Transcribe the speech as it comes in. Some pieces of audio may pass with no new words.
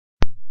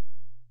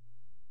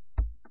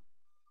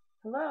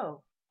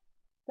Hello.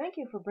 Thank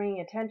you for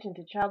bringing attention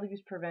to child abuse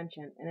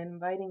prevention and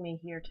inviting me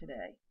here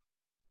today.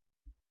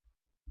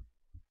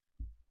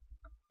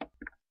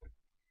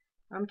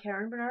 I'm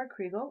Karen Bernard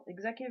Kriegel,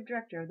 Executive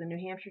Director of the New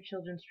Hampshire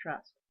Children's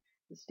Trust,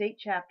 the state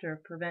chapter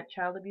of Prevent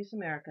Child Abuse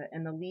America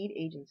and the lead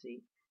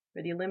agency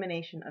for the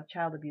elimination of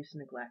child abuse and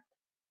neglect.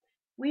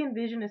 We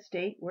envision a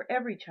state where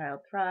every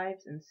child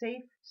thrives in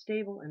safe,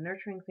 stable, and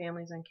nurturing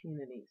families and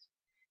communities.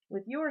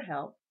 With your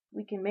help,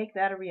 we can make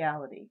that a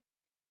reality,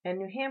 and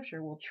New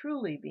Hampshire will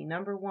truly be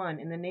number one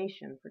in the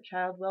nation for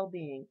child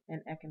well-being and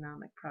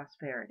economic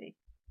prosperity.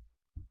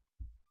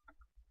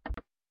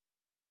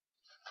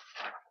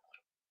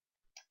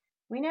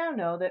 We now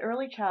know that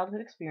early childhood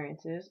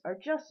experiences are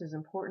just as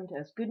important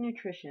as good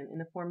nutrition in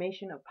the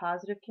formation of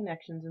positive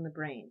connections in the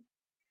brain.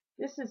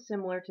 This is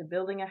similar to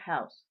building a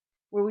house,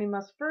 where we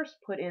must first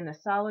put in a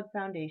solid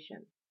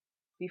foundation,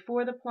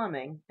 before the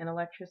plumbing and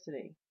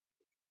electricity.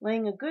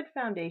 Laying a good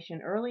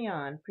foundation early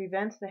on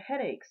prevents the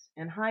headaches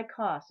and high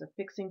costs of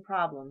fixing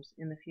problems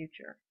in the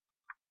future.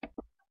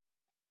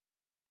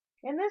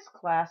 In this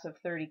class of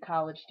 30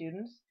 college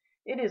students,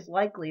 it is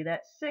likely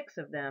that 6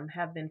 of them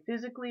have been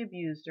physically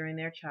abused during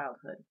their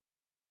childhood.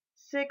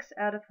 6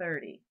 out of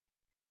 30.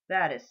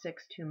 That is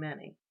 6 too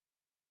many.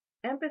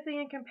 Empathy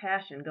and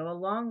compassion go a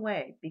long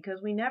way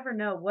because we never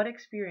know what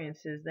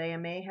experiences they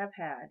may have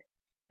had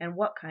and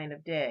what kind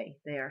of day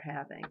they are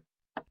having.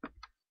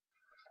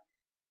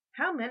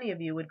 How many of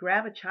you would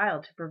grab a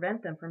child to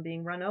prevent them from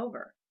being run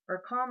over,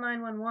 or call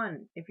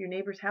 911 if your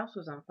neighbor's house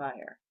was on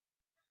fire?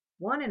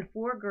 1 in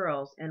 4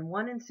 girls and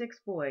 1 in 6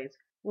 boys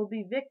will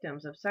be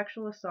victims of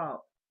sexual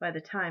assault by the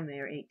time they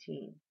are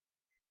 18.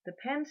 The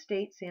Penn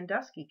State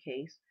Sandusky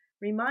case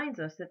reminds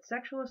us that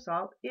sexual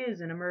assault is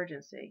an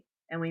emergency,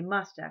 and we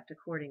must act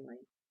accordingly.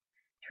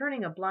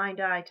 Turning a blind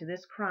eye to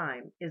this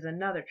crime is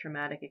another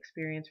traumatic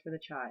experience for the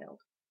child.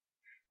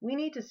 We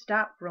need to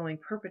stop growing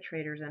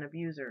perpetrators and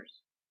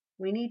abusers.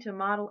 We need to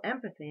model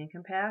empathy and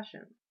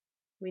compassion.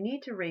 We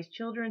need to raise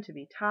children to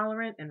be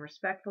tolerant and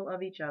respectful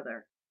of each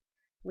other.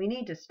 We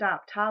need to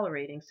stop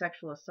tolerating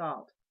sexual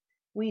assault.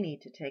 We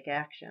need to take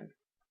action.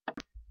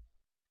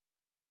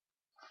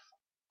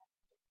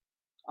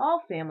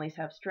 All families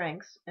have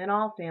strengths, and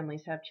all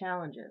families have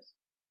challenges.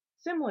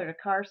 Similar to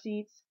car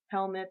seats,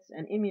 helmets,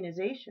 and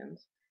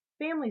immunizations,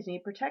 families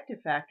need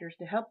protective factors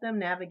to help them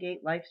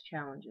navigate life's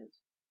challenges.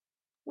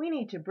 We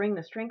need to bring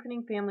the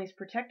Strengthening Families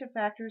Protective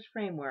Factors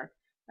framework,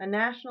 a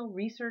national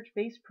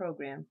research-based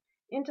program,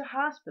 into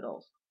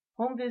hospitals,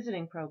 home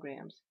visiting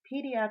programs,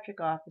 pediatric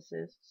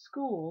offices,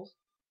 schools,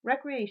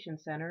 recreation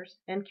centers,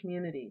 and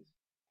communities.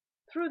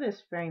 Through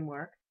this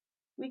framework,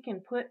 we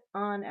can put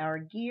on our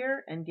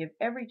gear and give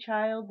every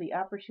child the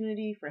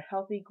opportunity for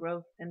healthy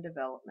growth and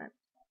development.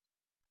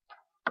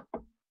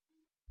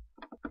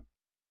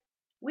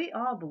 We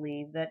all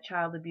believe that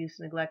child abuse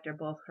and neglect are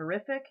both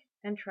horrific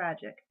and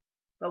tragic,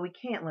 but we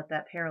can't let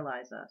that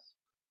paralyze us.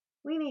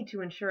 We need to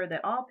ensure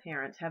that all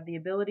parents have the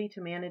ability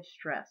to manage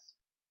stress,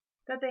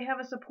 that they have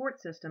a support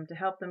system to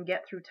help them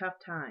get through tough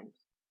times.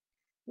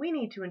 We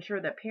need to ensure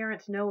that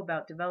parents know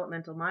about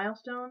developmental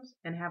milestones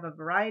and have a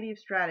variety of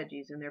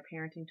strategies in their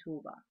parenting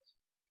toolbox.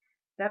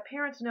 That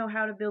parents know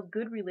how to build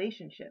good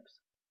relationships,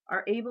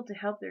 are able to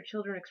help their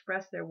children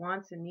express their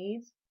wants and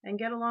needs, and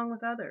get along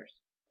with others.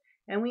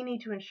 And we need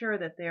to ensure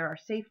that there are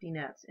safety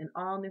nets in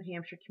all New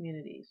Hampshire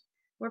communities,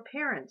 where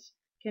parents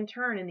can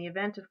turn in the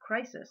event of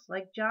crisis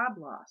like job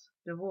loss,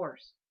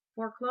 divorce,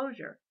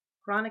 foreclosure,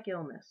 chronic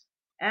illness,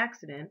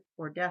 accident,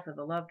 or death of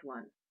a loved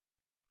one.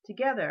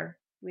 Together,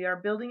 we are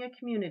building a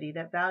community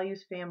that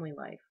values family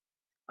life,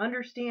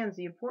 understands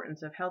the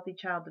importance of healthy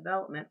child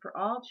development for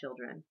all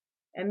children,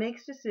 and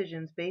makes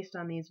decisions based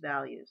on these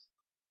values.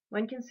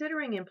 When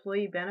considering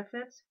employee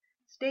benefits,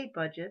 state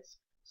budgets,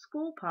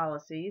 school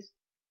policies,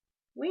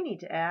 we need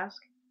to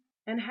ask,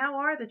 and how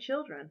are the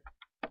children?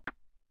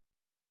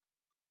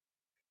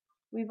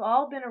 We've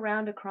all been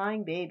around a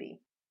crying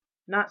baby.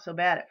 Not so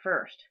bad at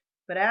first,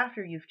 but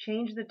after you've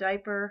changed the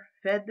diaper,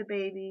 fed the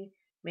baby,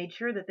 made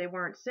sure that they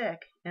weren't sick,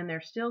 and they're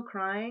still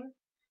crying,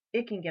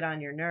 it can get on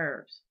your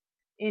nerves.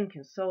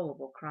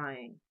 Inconsolable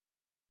crying.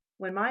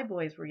 When my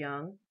boys were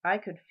young, I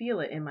could feel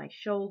it in my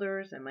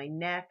shoulders and my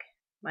neck.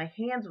 My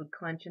hands would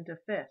clench into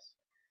fists.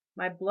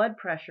 My blood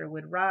pressure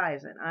would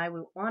rise, and I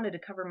wanted to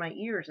cover my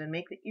ears and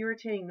make the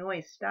irritating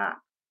noise stop.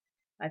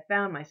 I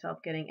found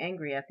myself getting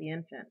angry at the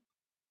infant.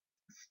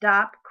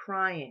 Stop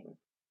crying.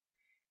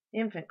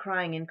 Infant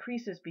crying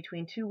increases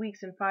between 2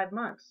 weeks and 5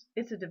 months.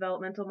 It's a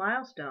developmental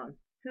milestone.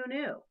 Who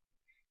knew?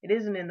 It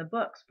isn't in the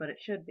books, but it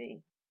should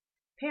be.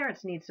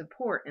 Parents need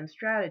support and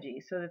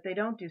strategy so that they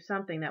don't do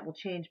something that will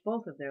change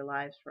both of their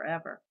lives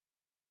forever.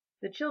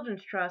 The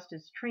Children's Trust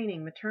is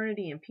training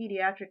maternity and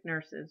pediatric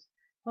nurses,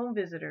 home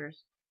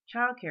visitors,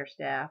 childcare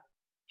staff,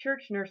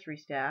 church nursery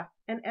staff,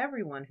 and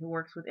everyone who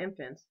works with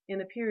infants in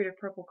the period of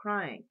purple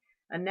crying,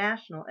 a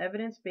national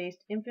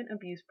evidence-based infant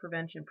abuse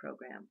prevention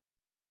program.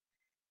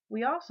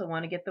 We also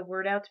want to get the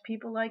word out to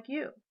people like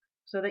you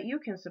so that you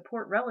can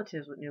support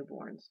relatives with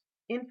newborns,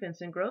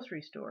 infants in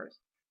grocery stores,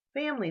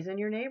 families in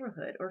your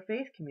neighborhood or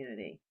faith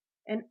community,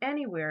 and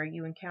anywhere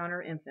you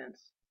encounter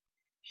infants.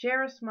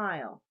 Share a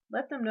smile.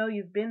 Let them know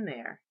you've been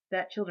there,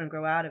 that children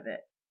grow out of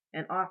it,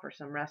 and offer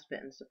some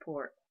respite and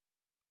support.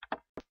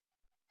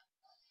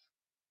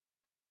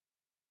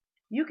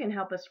 You can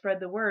help us spread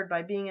the word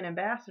by being an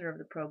ambassador of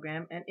the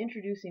program and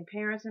introducing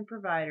parents and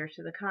providers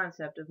to the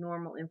concept of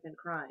normal infant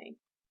crying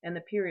and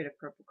the period of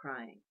purple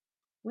crying.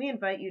 We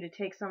invite you to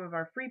take some of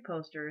our free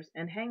posters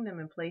and hang them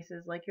in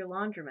places like your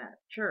laundromat,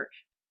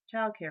 church,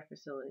 child care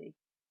facility,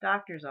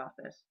 doctor's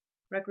office,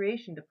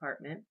 recreation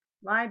department,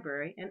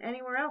 library, and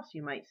anywhere else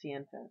you might see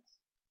infants.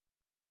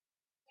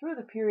 Through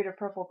the period of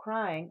purple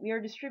crying, we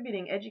are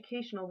distributing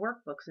educational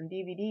workbooks and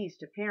DVDs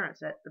to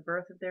parents at the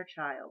birth of their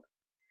child.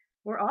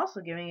 We're also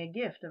giving a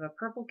gift of a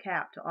purple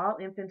cap to all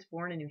infants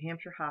born in New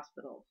Hampshire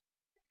hospitals.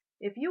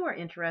 If you are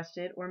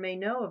interested or may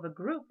know of a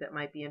group that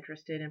might be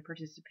interested in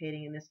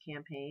participating in this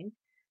campaign,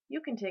 you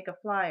can take a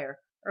flyer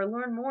or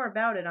learn more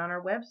about it on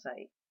our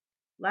website.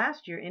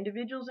 Last year,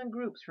 individuals and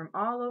groups from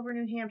all over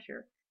New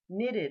Hampshire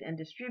knitted and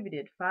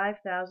distributed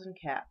 5,000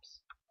 caps.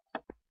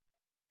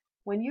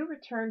 When you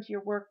return to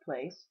your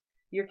workplace,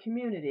 your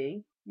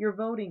community, your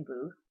voting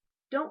booth,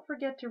 don't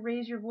forget to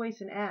raise your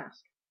voice and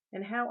ask,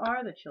 and how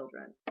are the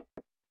children?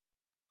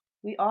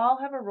 We all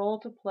have a role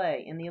to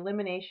play in the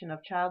elimination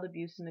of child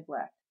abuse and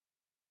neglect.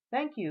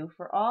 Thank you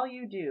for all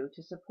you do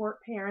to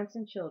support parents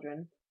and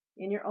children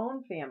in your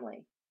own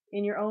family,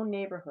 in your own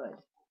neighborhood,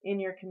 in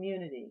your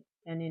community,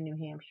 and in New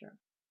Hampshire.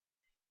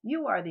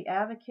 You are the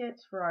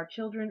advocates for our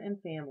children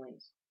and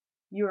families.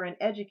 You are an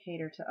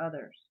educator to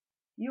others.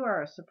 You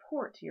are a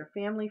support to your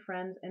family,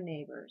 friends, and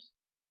neighbors.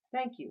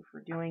 Thank you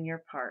for doing your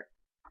part.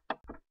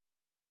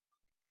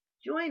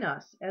 Join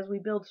us as we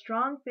build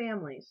strong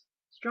families,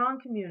 strong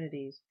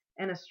communities,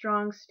 and a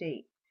strong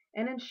state,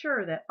 and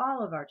ensure that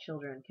all of our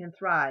children can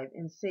thrive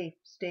in safe,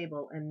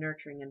 stable, and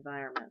nurturing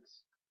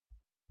environments.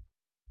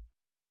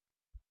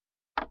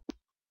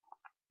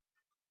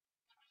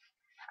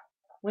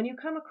 When you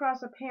come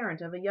across a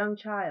parent of a young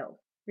child,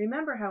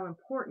 remember how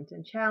important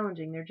and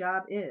challenging their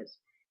job is,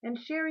 and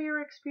share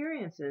your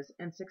experiences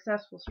and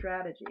successful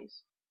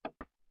strategies.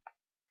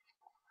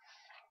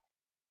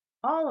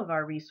 All of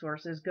our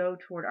resources go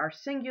toward our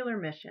singular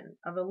mission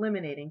of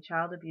eliminating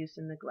child abuse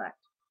and neglect.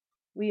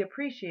 We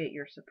appreciate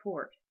your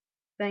support.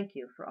 Thank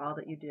you for all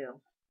that you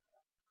do.